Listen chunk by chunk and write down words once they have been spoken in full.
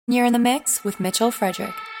You're in the mix with Mitchell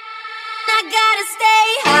Frederick. I gotta stay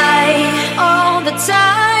high all the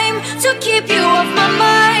time to keep you off my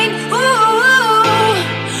mind. Ooh,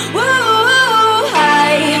 ooh,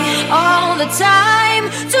 high all the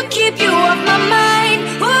time to keep you off my mind.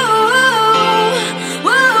 Ooh,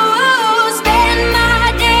 ooh, spend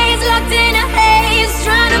my days locked in a haze,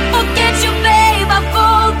 trying to forget you, babe. I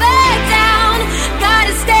fall back down.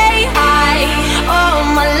 Gotta stay high all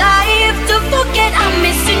my life to forget I'm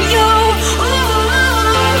missing you.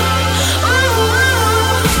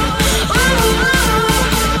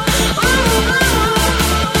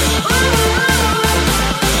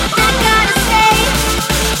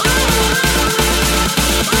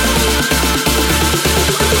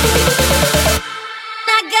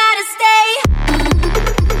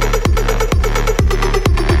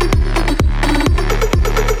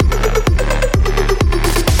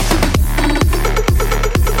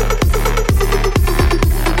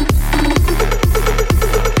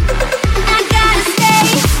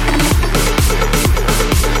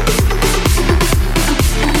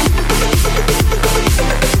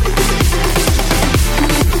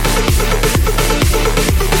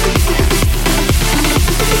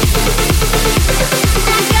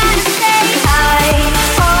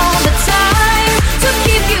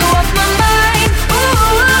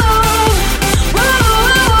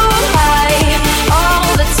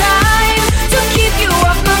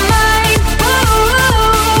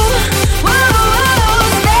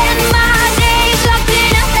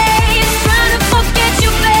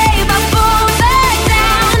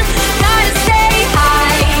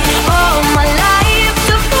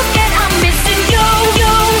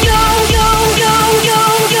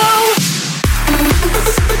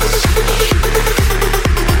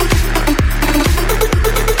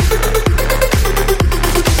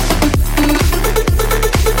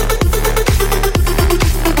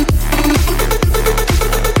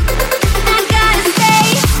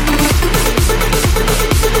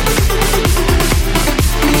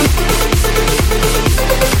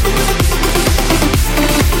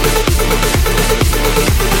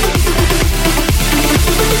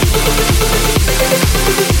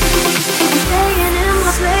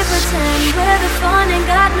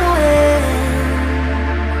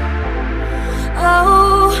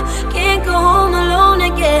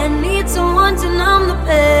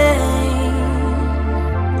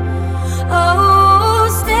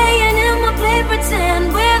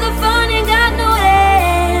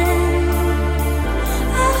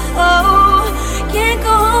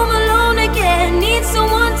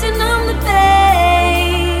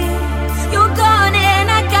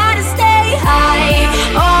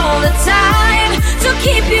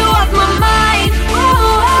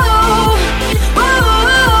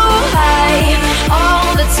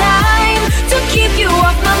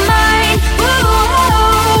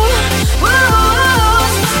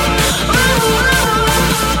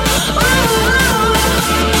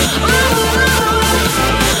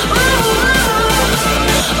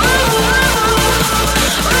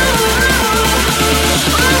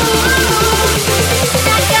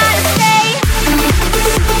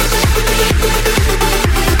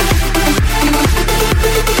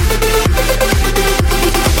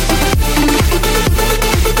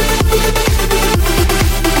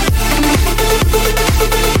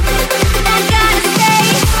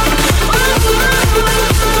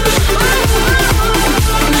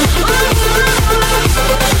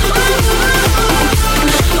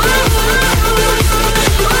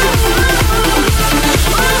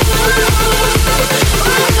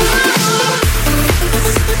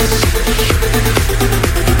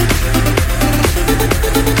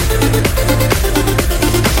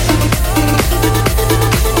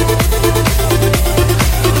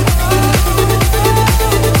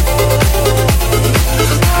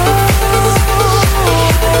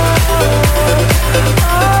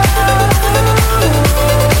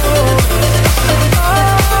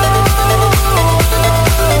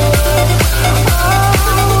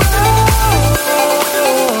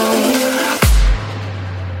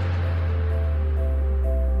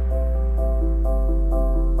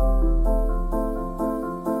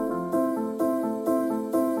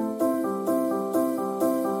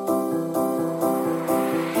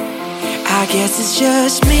 I guess it's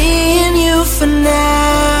just me and you for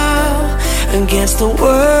now. Against the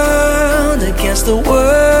world, against the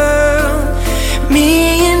world.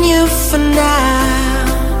 Me and you for now.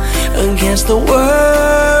 Against the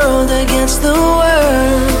world, against the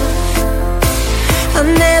world. I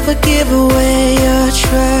never give away your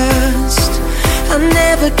trust. I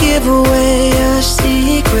never give away your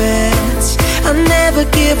secrets. I never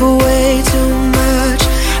give away too much.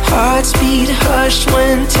 heartbeat hushed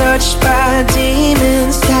when touched by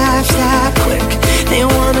demons. Tap, tap, quick, they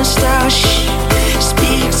wanna start. Shh,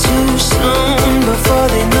 speak too soon before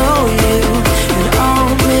they know you. And all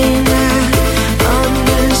may not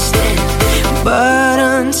understand, but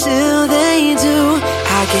until they do,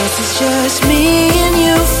 I guess it's just me and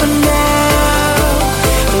you for now.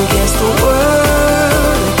 Against the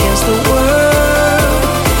world, against the world.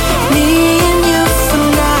 Me and you for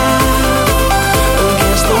now.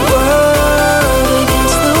 Against the world,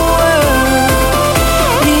 against the world.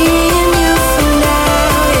 Me and you for now,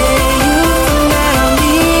 yeah, you for now.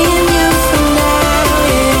 Me and you for now,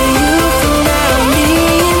 yeah, you for now. Me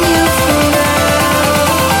and you for now.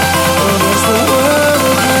 Against the world,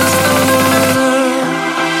 against the world.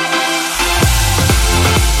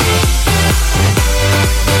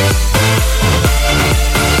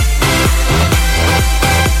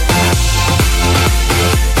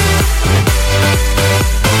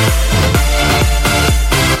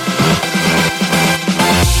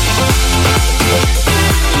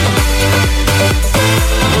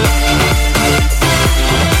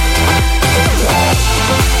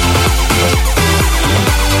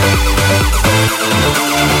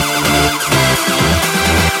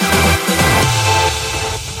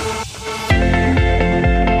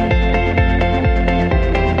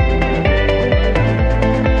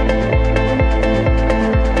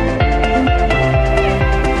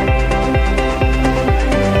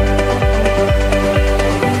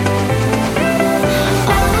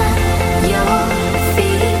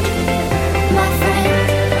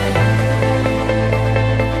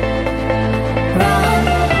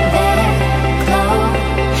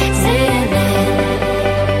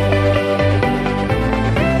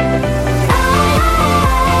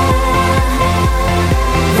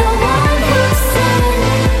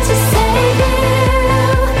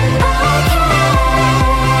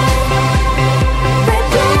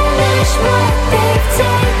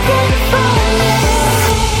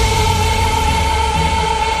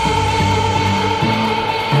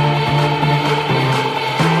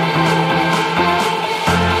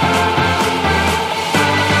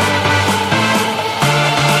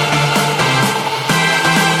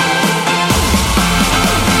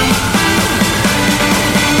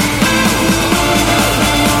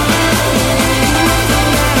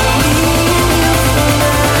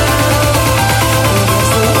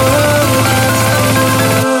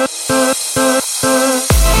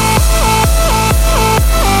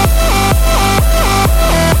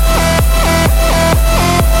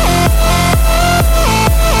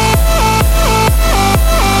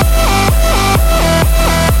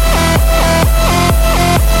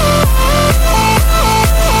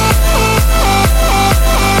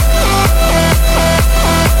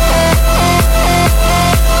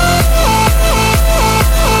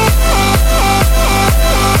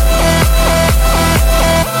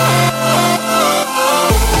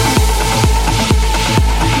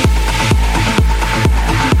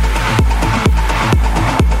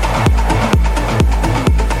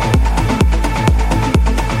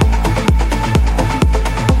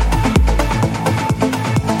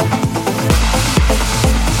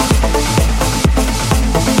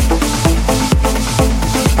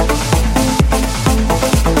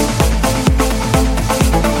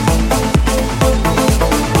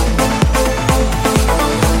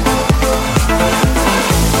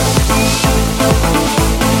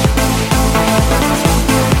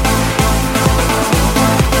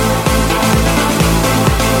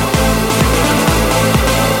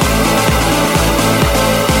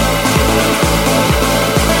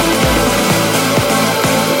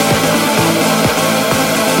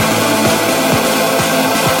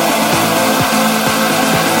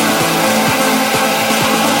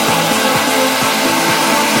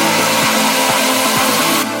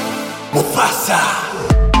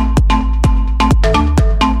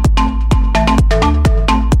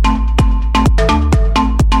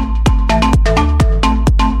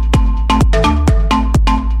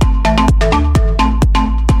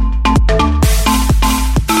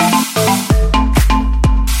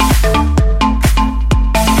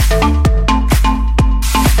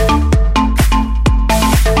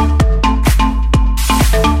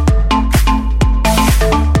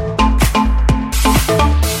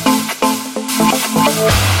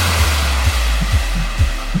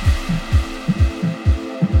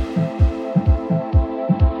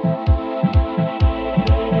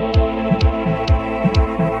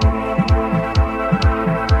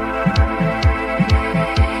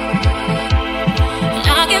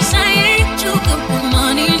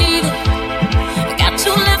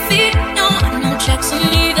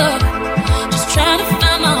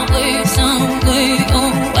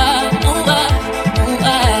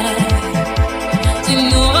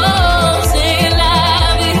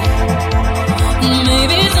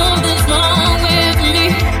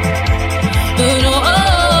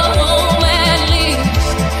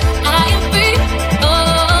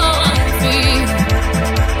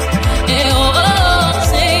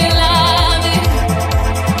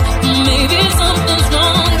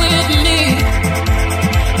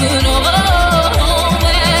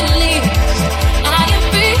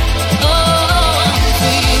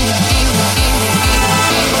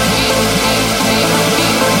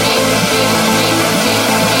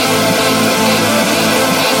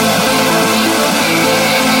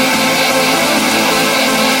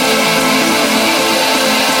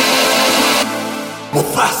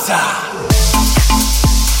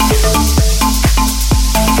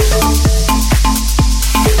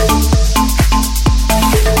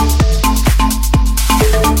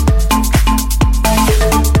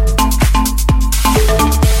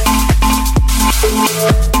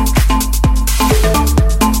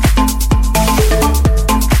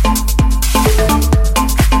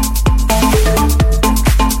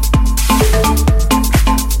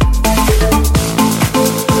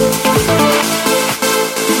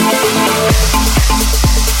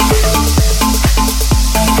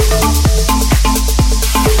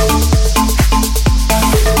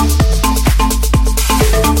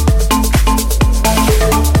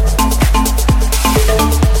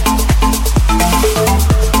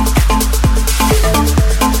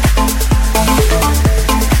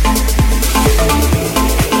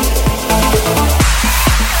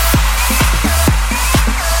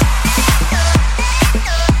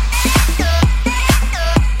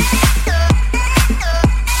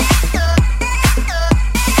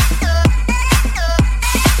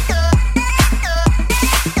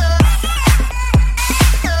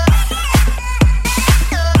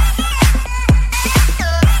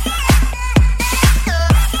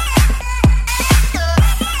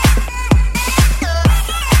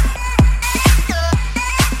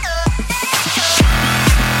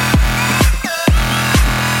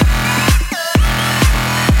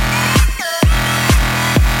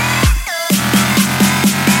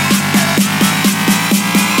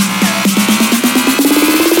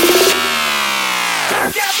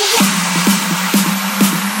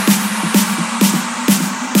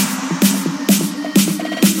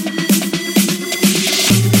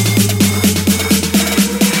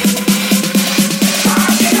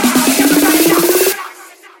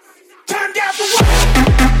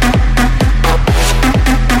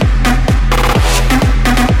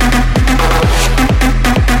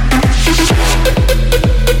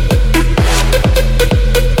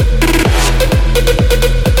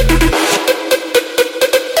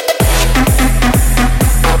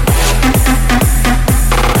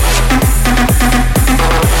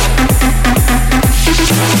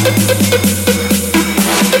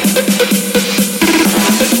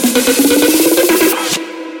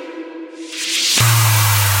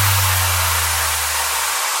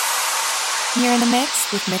 You're in the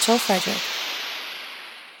mix with Mitchell Frederick.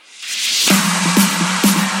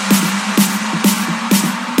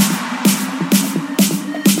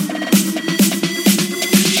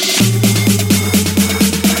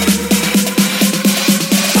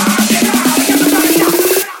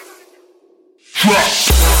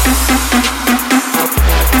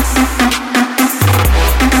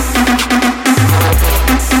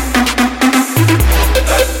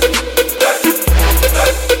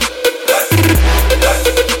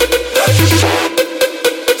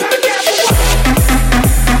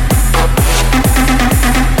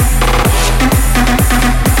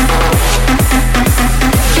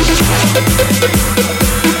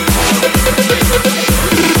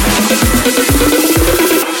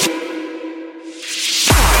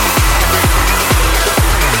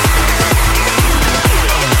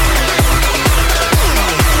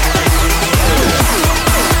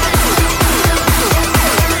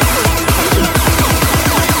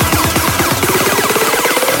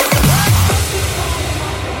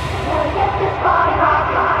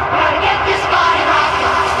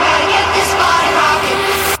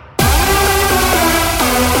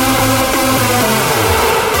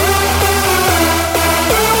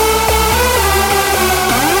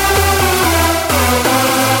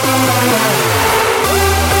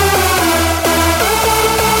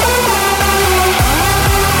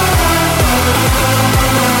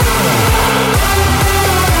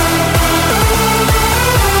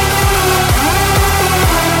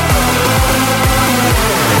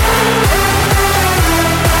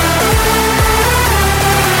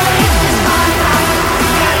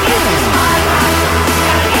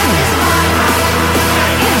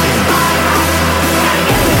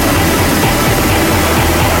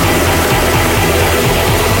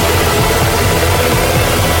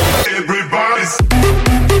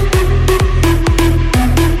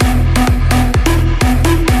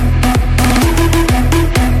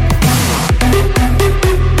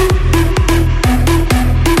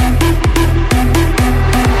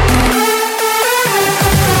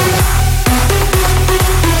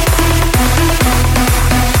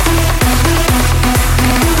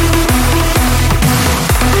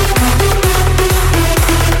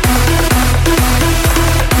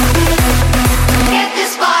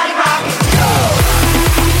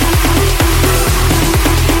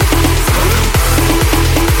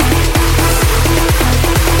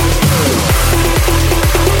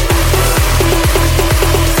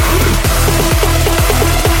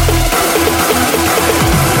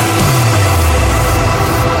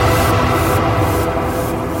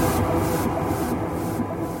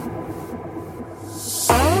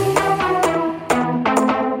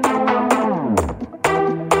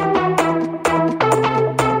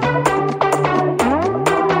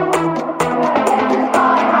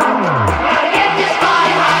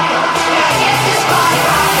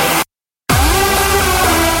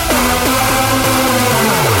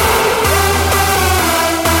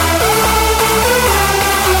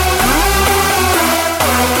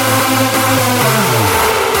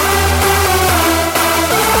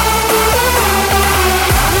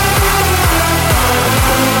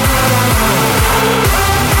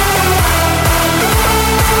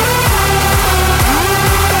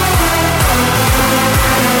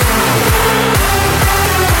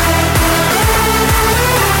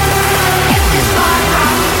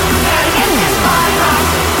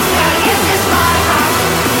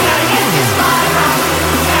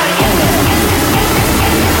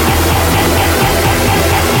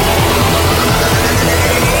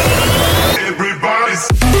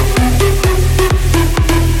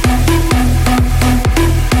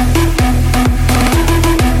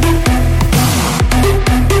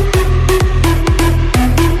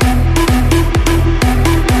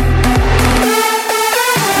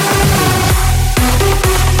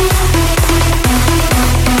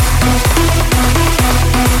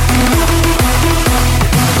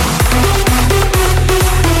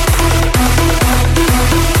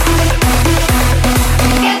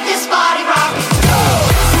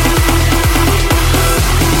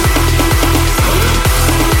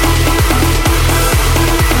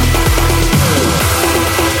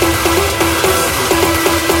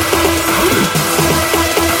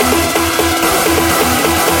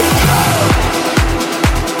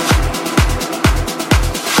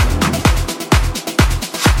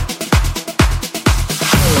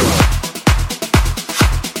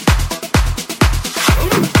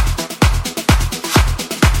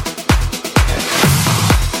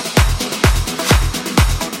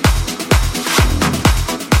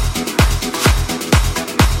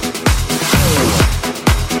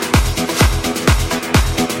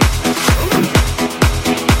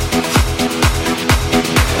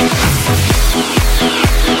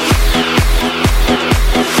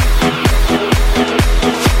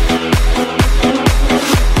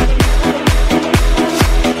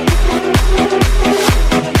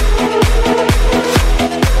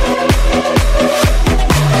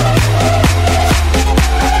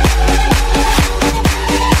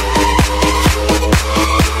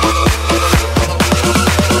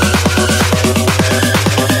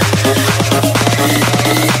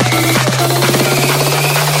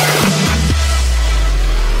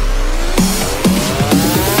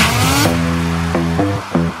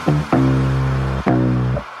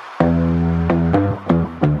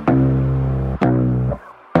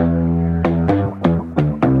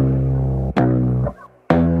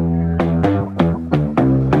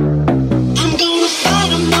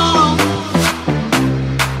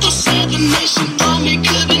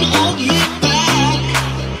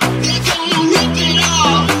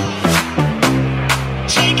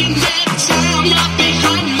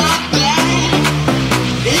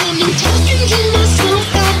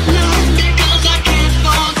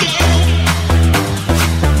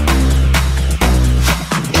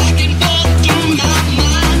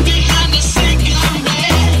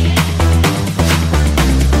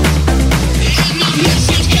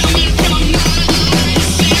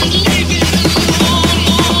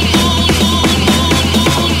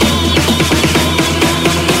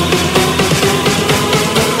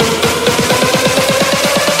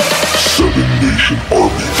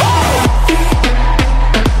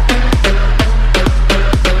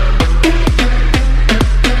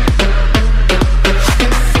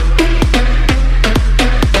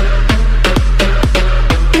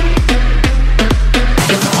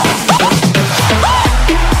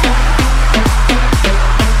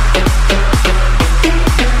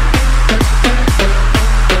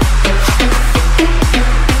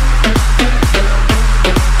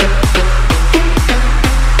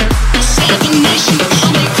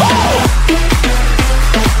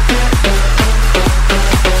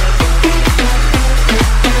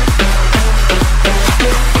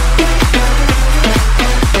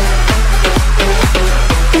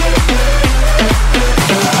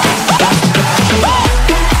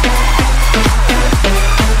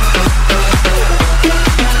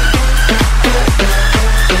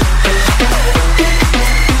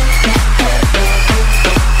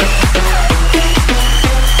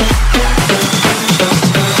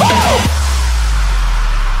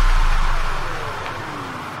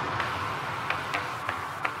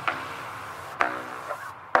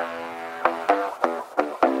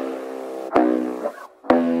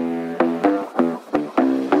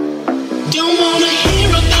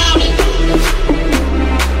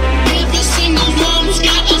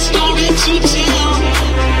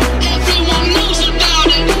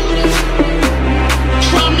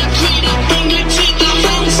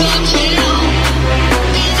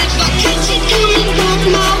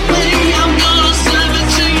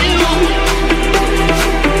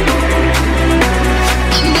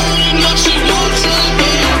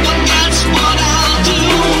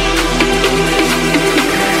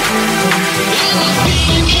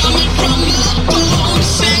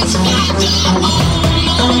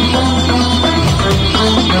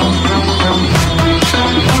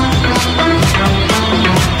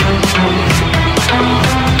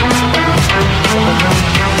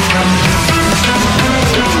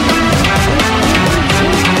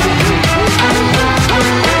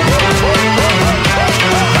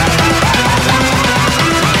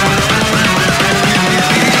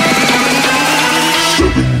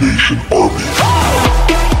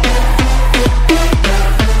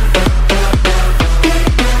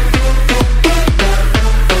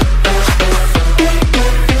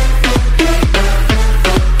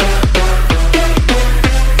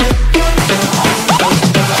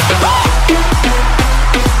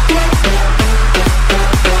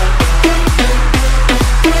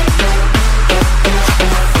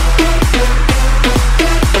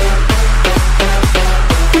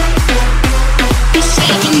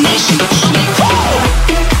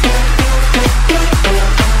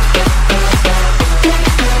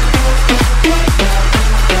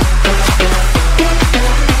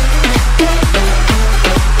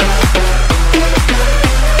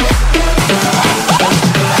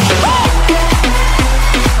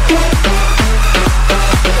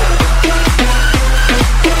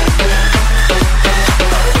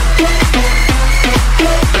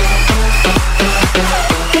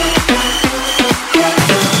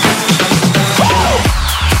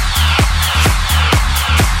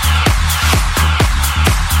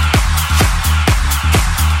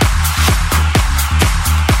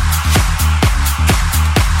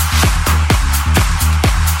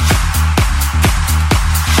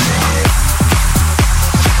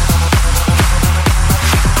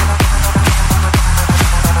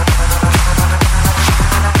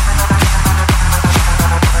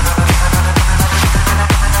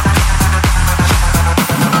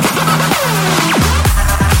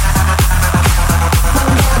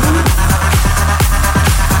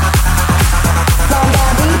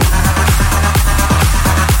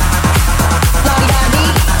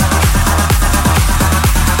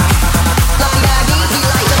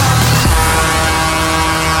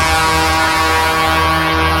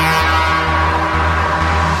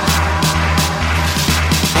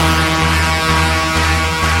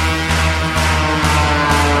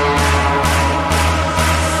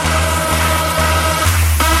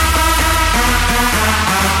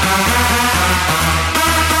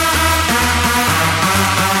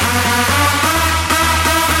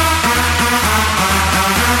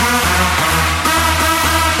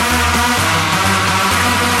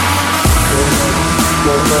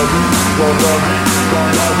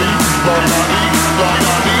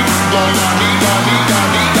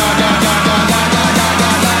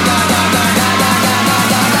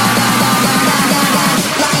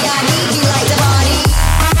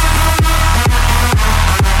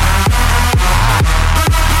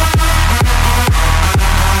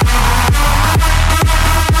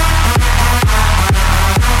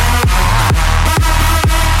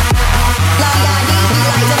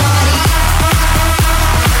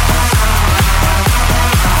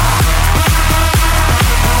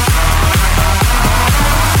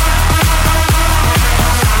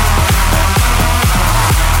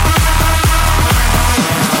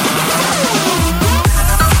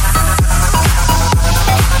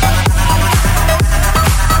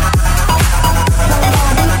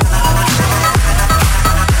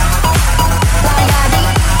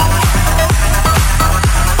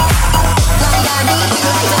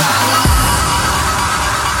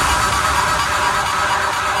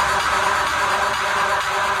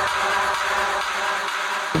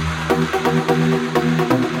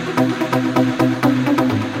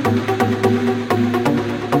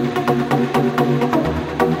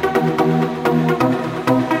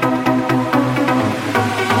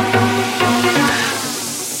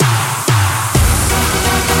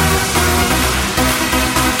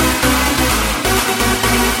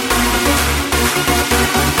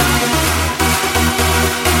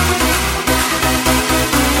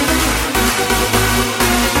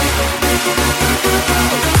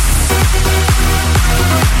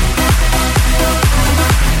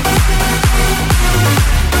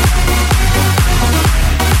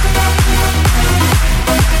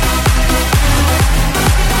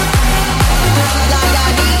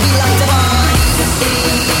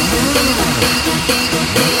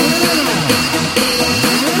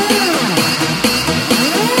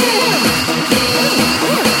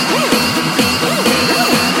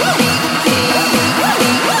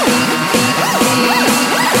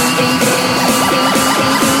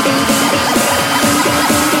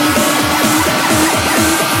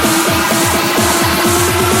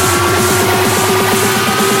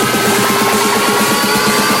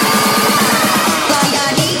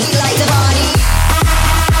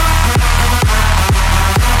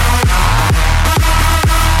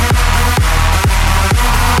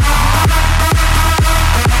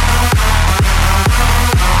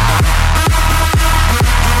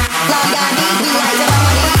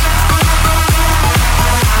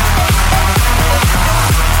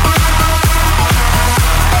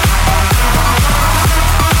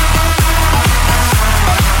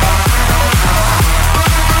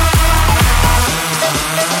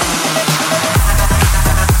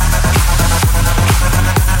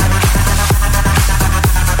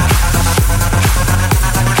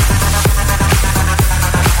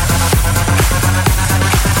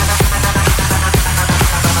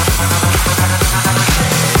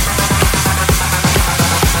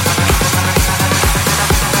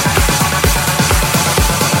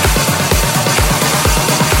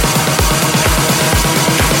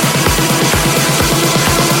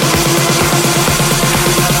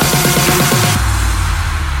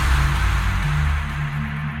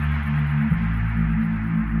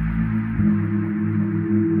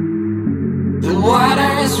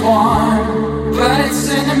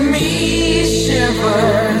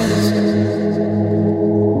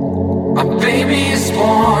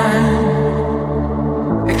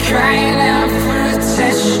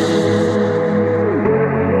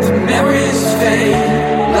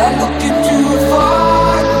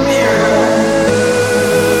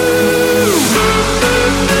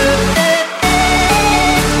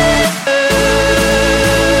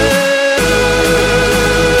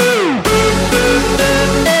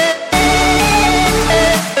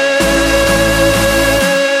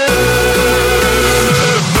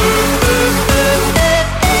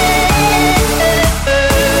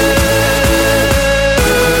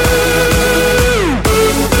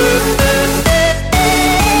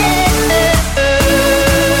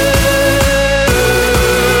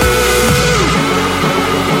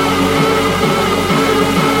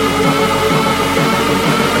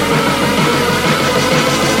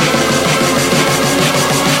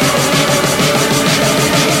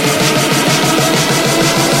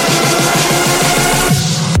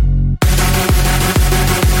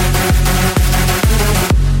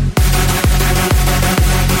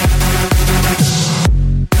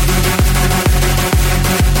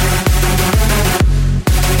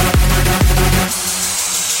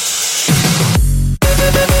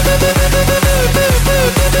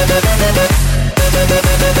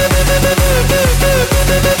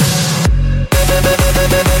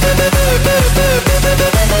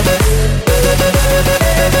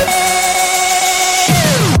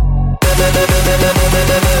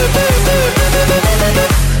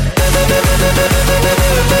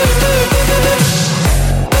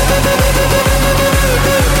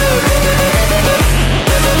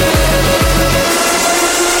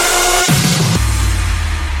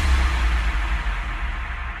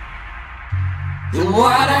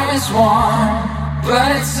 water is warm, but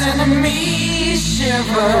its enemy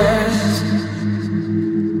shivers.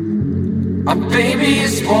 A baby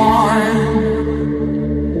is born,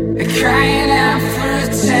 crying out for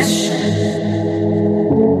attention.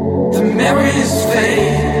 The memories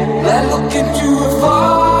fade, like looking through a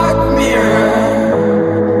fog mirror.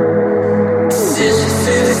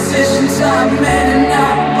 Decisions are made and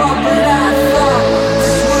not bought, but I thought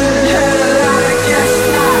this wouldn't hurt a lot, I guess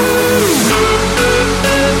not.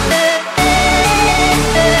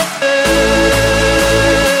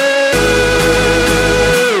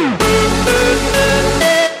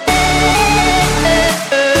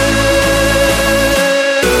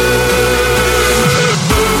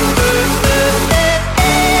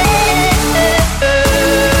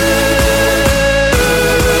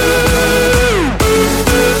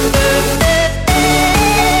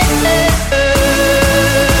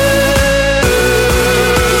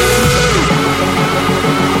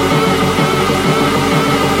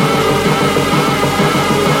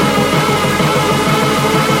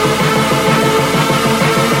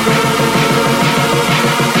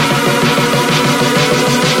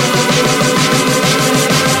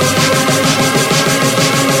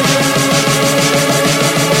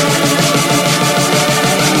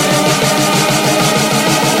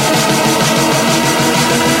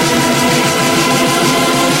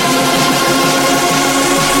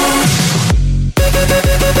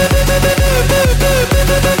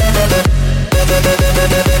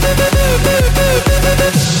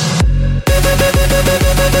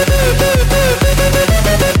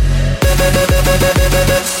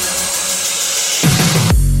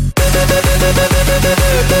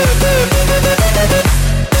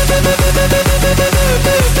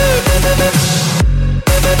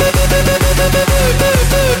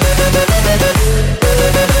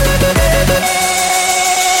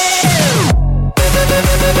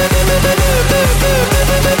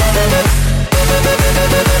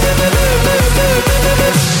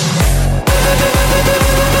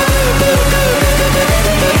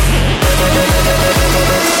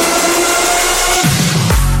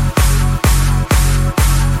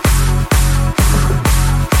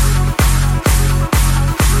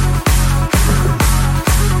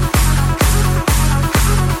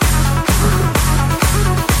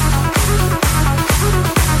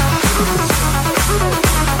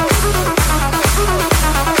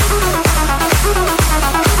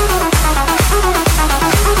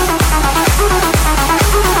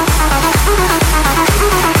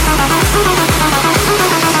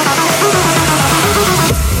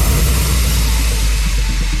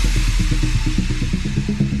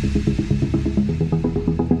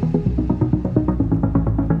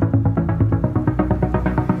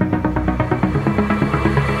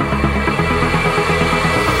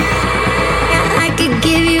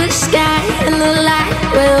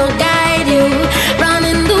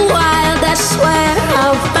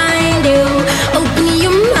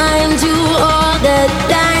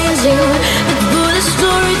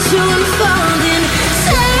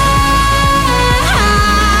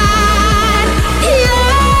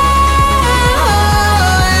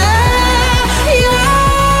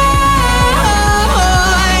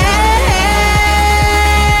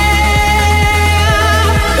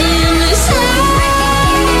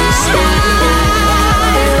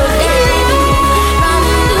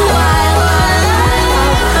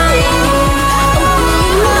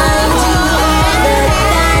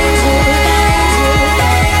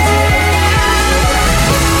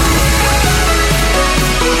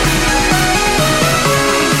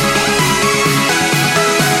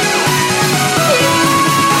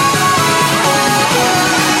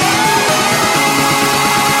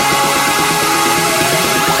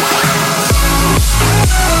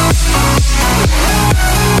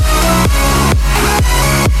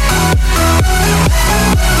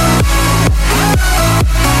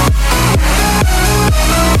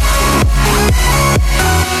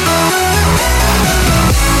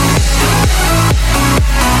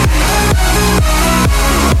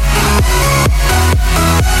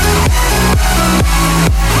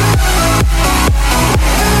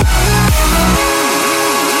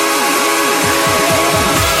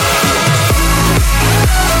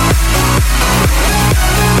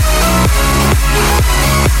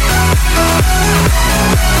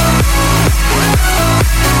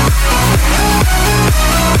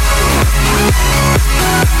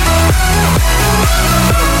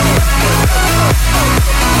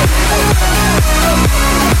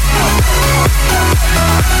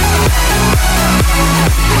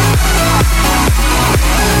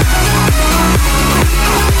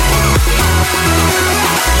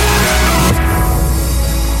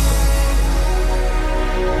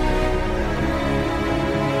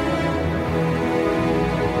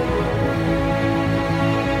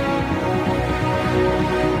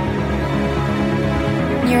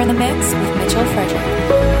 You're in the mix with Mitchell Frederick.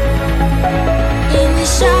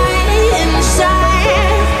 Inside,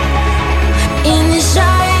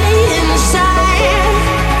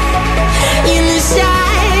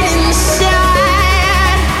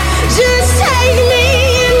 just take me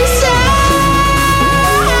inside,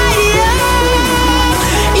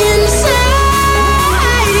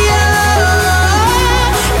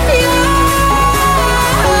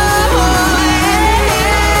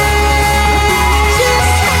 inside,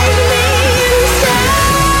 just take me inside.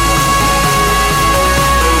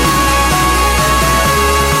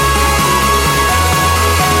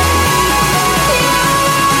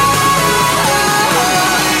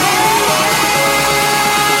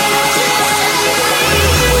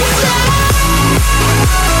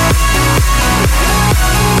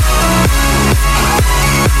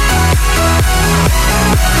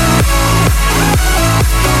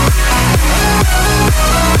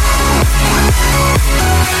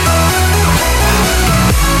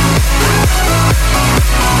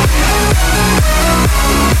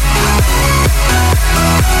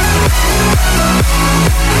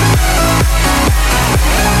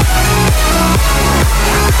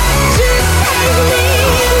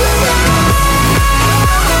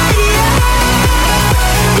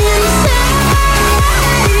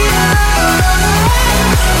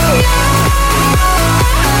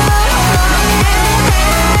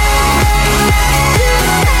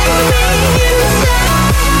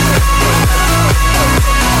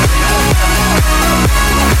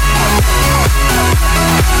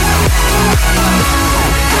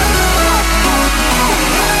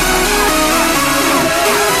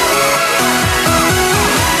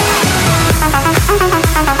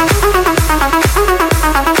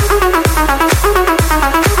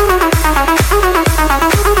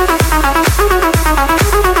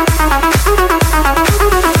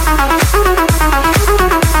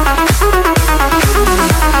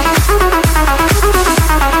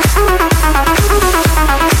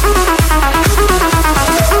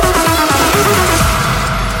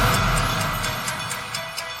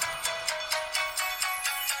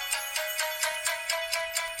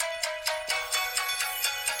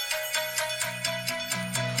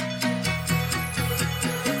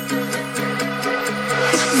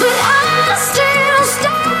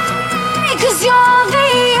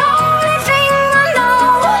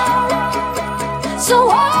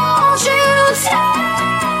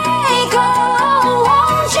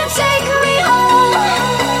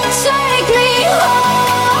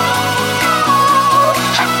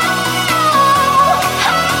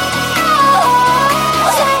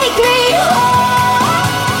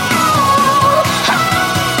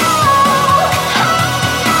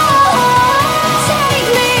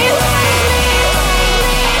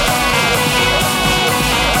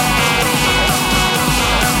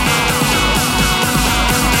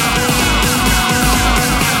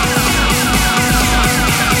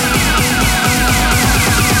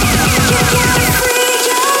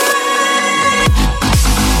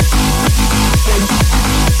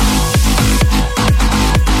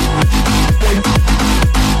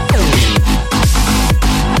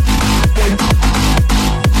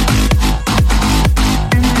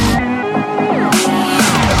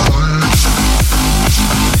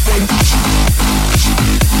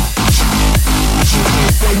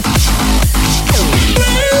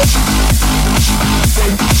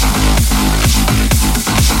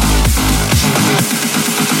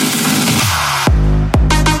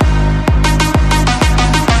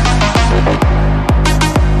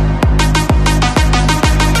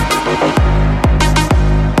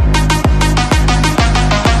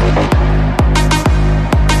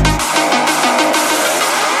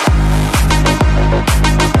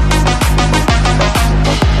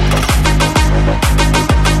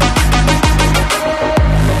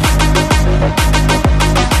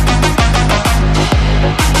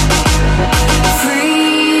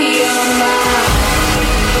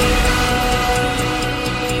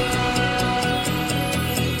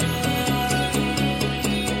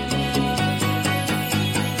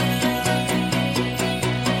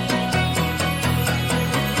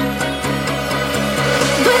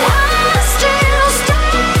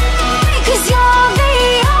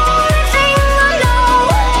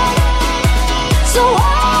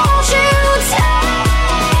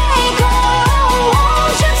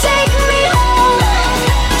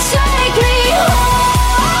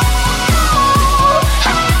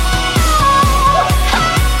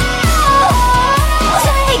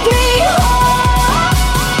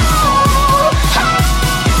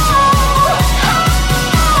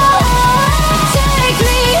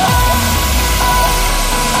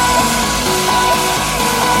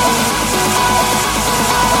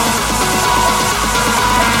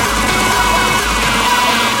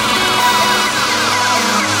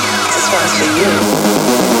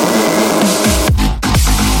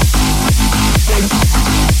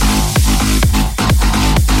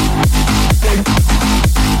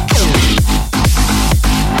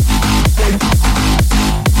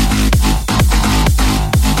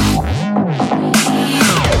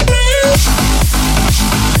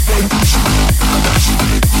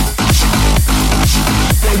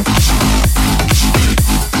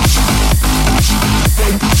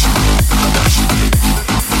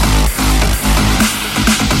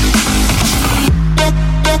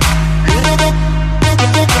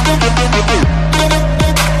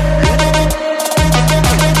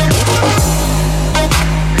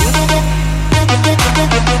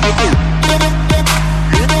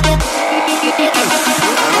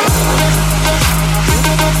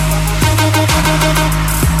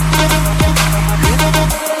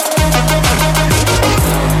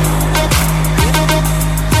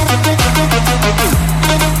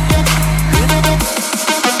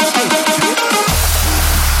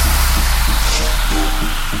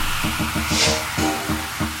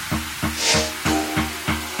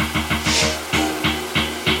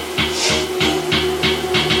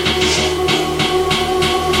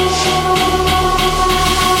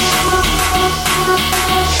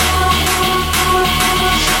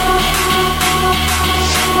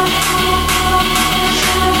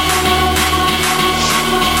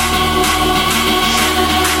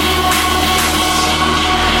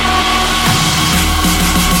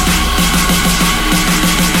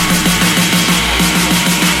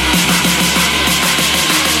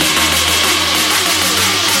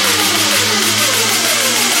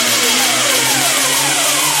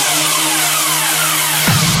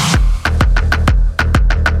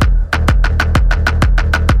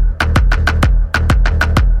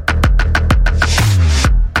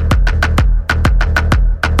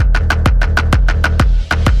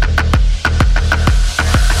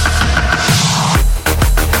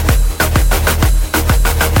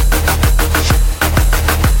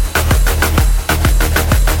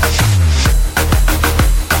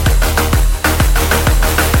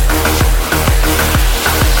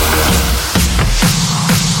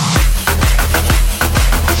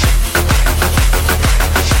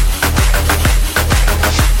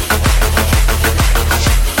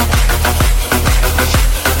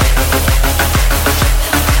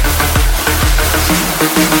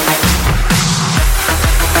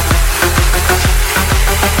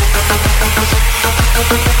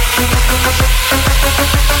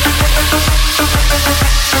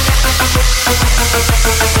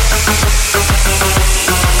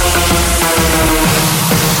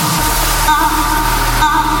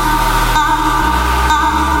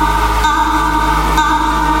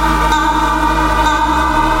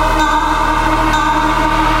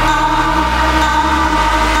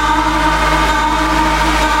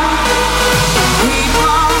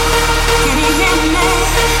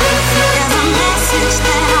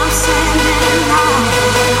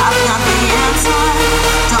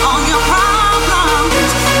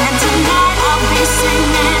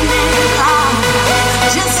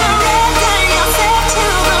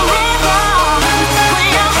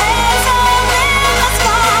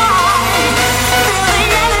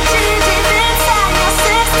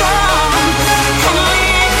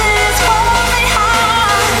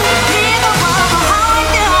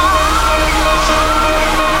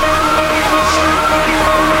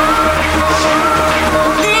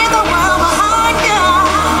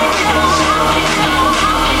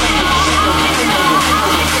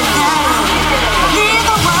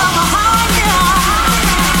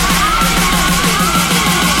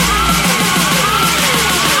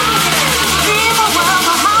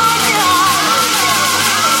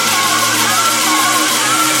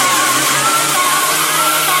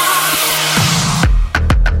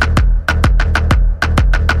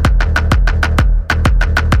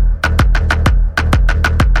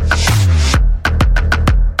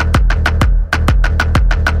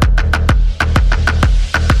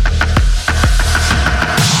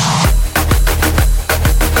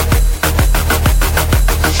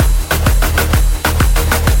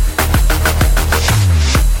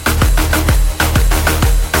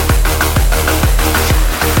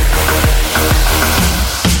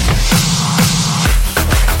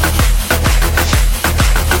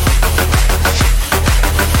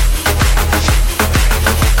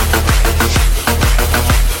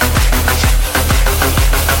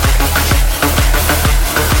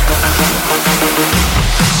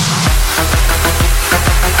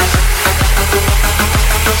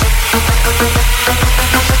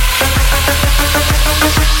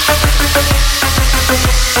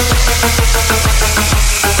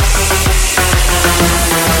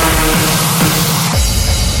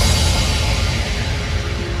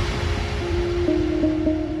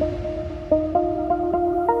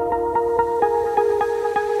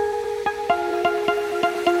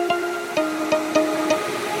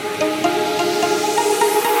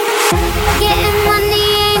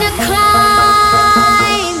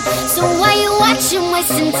 watching,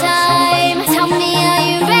 wasting time. Tell me, are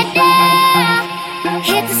you ready?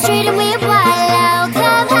 Hit the street and we wild out.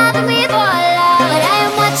 Club hop and we ball out. But I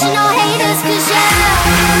am watching all haters, cause you're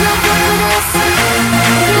not fuck with us.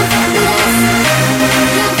 You fuck with us.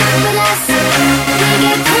 You fuck with us. We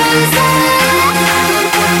get crazy. You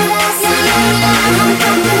fuck with us. You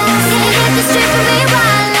fuck with us. Hit the street and we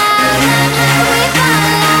wild out. Club hop and we ball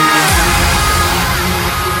out.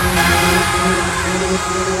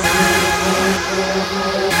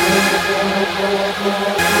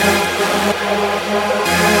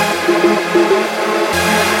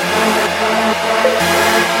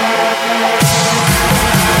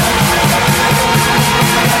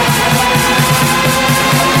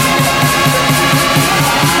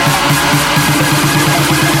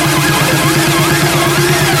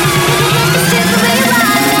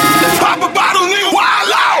 Pop a bottle, nigga,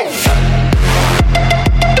 wild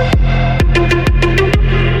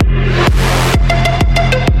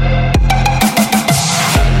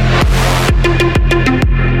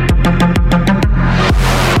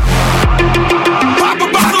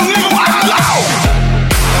out.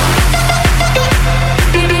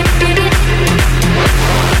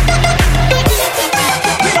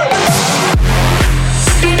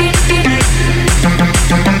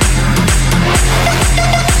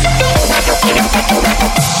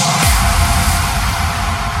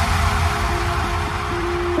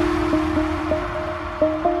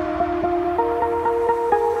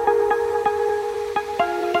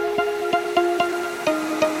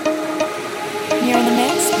 You're in the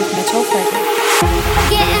mix with Mitchell Frederick.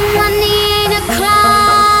 Getting money ain't a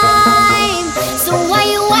crime. So why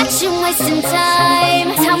you watching, wasting time?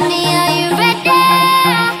 Tell me, are you ready?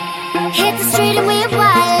 Hit the street and we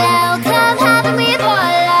wild out. Club hop and we ball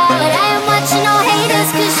out. But I am watching all haters,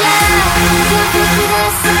 cause you're not fuck with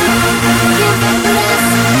us. You fuck with us.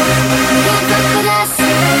 You fuck with us.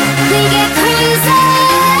 We get crazy.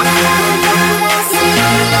 You fuck with us. You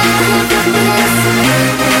fuck with us.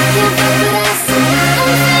 You fuck with us.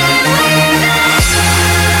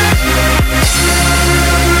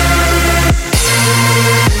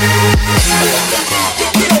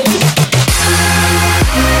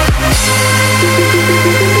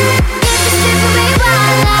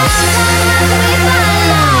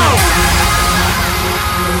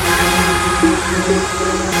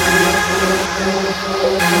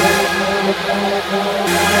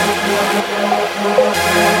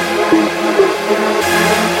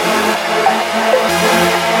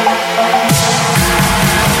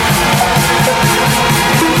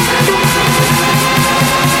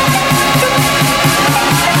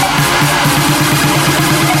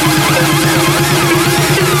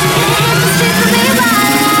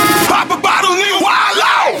 Pop a bottle, nigga, wild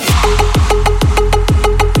out.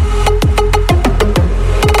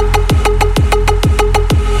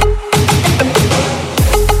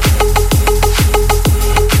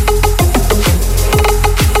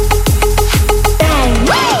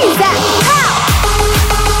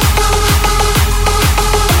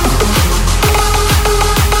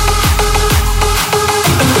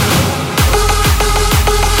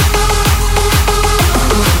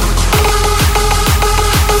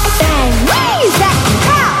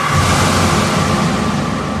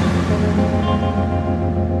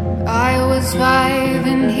 I was 5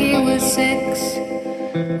 and he was 6.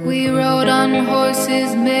 We rode on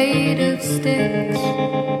horses made of sticks.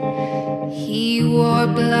 He wore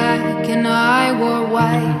black and I wore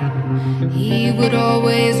white. He would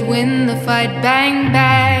always win the fight. Bang,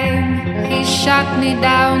 bang. He shot me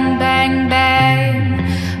down. Bang, bang.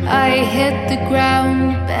 I hit the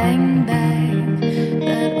ground. Bang, bang.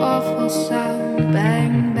 That awful sound.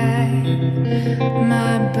 Bang, bang.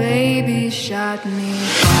 My baby shot me.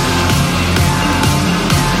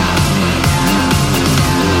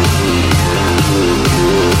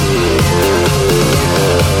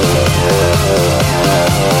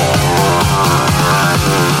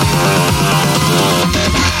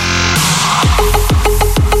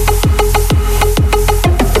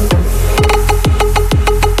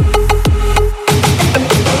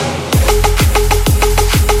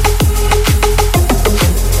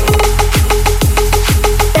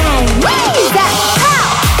 Bang, raise that.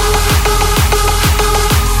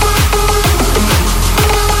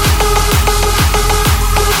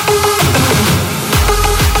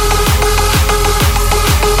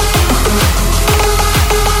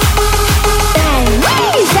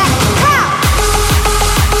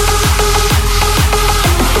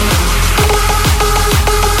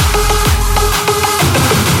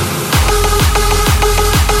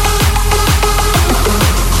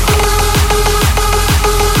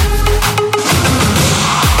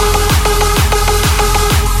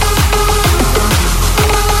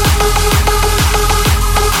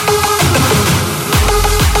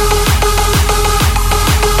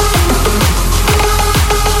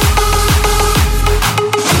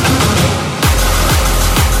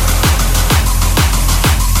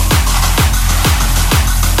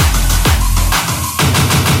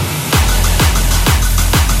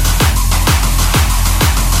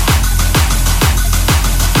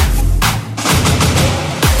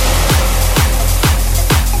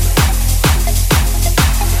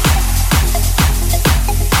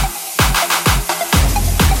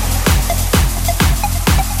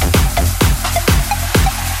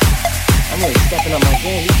 stepping up my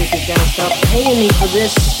game. These bitches gotta stop paying me for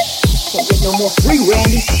this. Can't get no more free,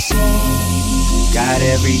 Randy. Got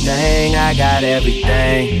everything, I got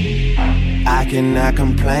everything. I cannot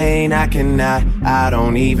complain, I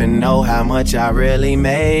don't even know how much I really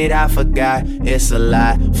made. I forgot, it's a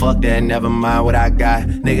lie. Fuck that, never mind what I got.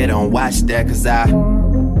 Nigga, don't watch that, cause I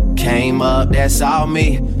came up, that's all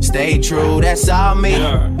me. Stay true, that's all me.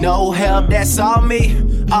 No help, that's all me.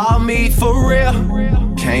 All me for real.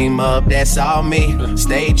 Came up, that's all me.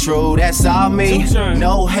 Stay true, that's all me.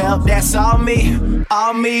 No help, that's all me.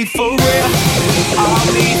 All me for real. All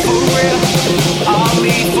me for real. All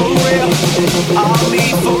me for real. All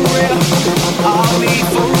me for real. All me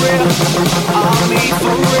for real. All me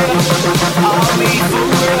for real. All me for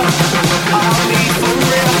real. All me for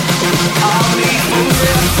real. All me for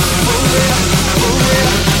real. For real. For real.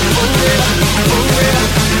 For real. For real.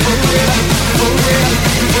 For real. For real. For real.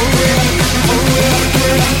 For real.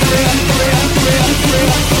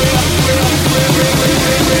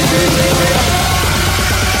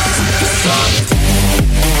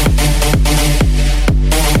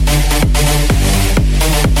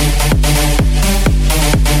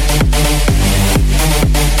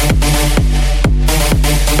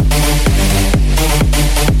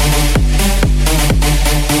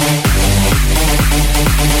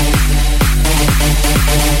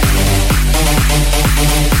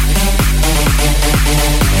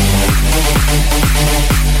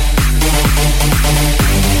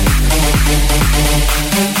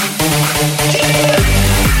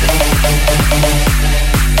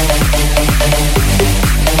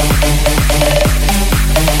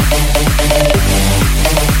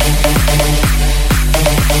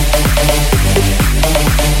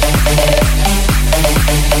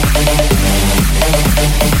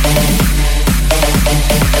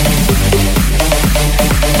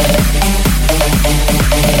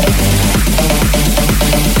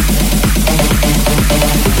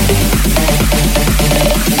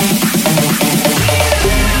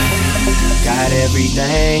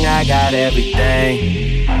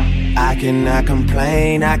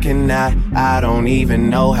 I don't even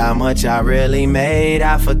know how much I really made.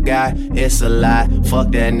 I forgot, it's a lie.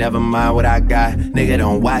 Fuck that, never mind what I got. Nigga,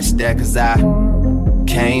 don't watch that, cause I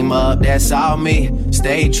came up, that's all me.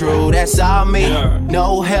 Stay true, that's all me.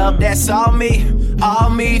 No help, that's all me. All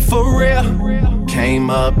me for real. Came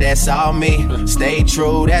up, that's all me. Stay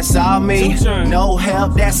true, that's all me. No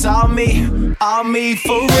help, that's all me. All me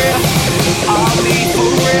for real. All me for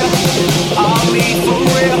real. All me for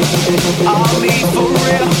real. All me for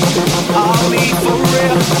real. All me for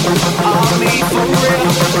real. All me for real.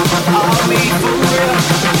 All me for real.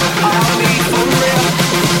 All me for real.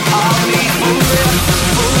 All me for real.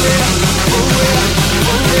 For real. For real.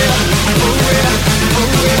 For real. For real.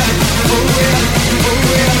 For real. For real. For real. For real.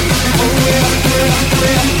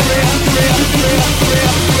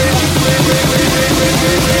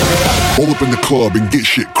 Roll up in the club and get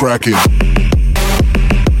shit cracking.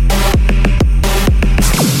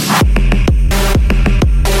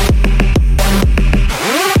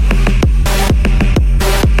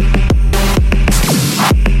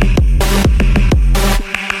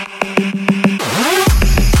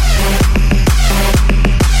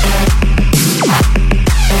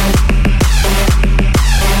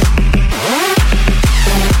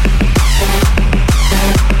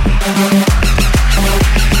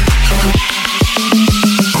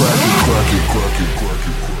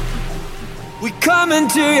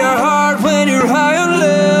 into your heart when you're high on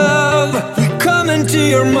love. We come into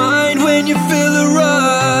your mind when you feel the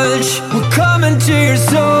rush. We come into your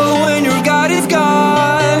soul when your God is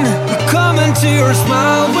gone. We come into your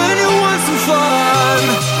smile when you want some fun.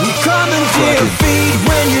 We come into your feet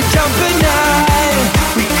when you're jumping high.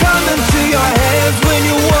 We come into your hands when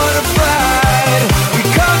you wanna fight. We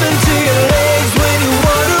come into your legs when you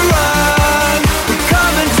wanna run. We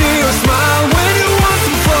come into your smile when you want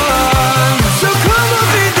some fun. So come on,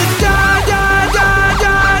 feed the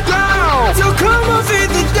da-da-da-da-da. So come on, feed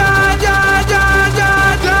the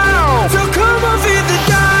da-da-da-da-da. So come on, feed the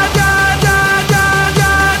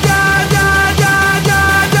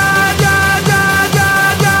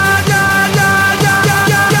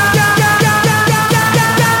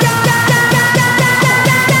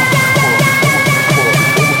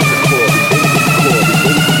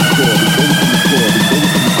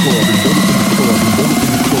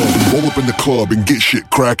Roll up in the club and get shit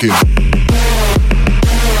cracking.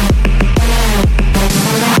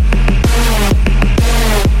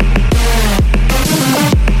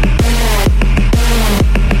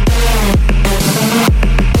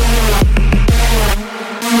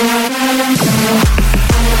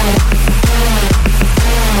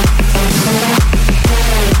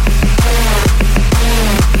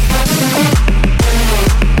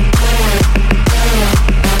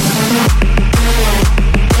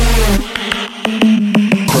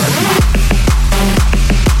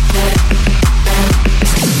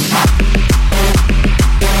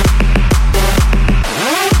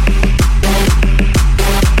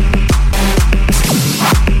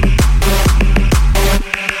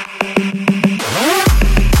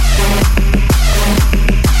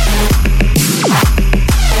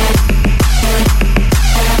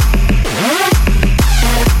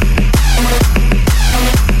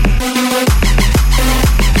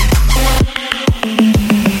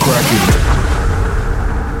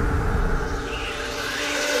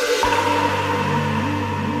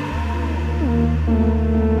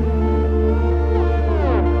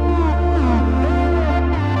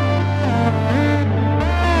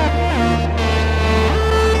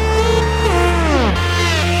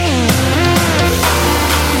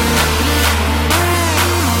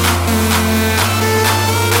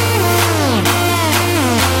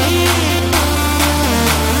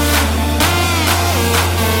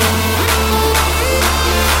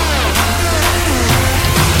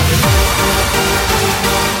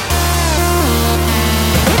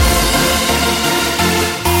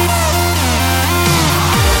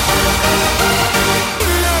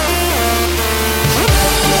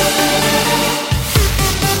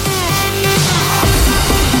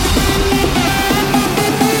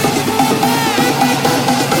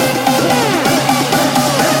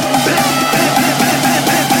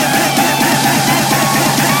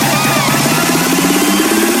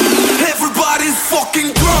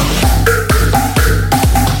 fucking drunk.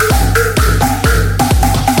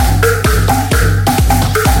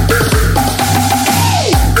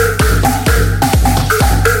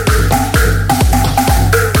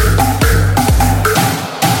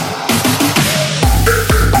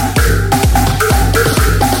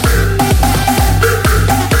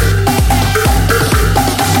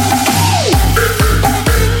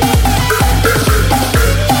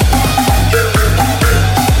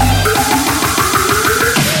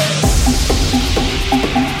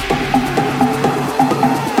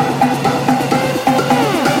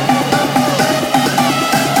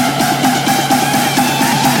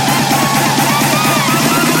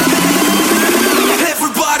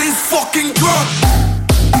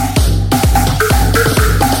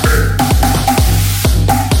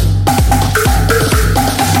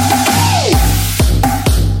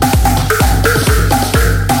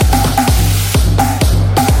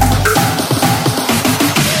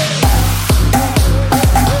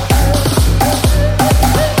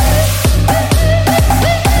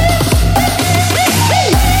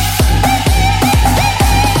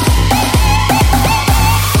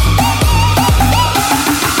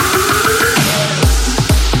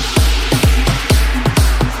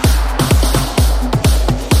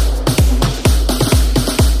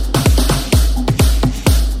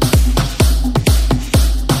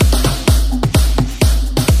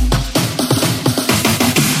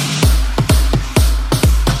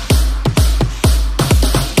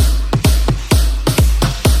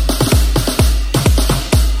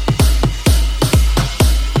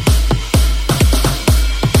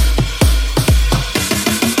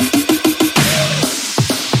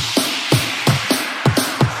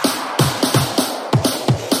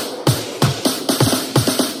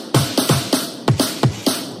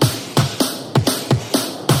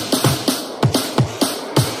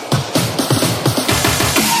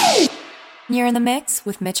 You're in the mix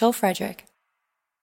with Mitchell Frederick.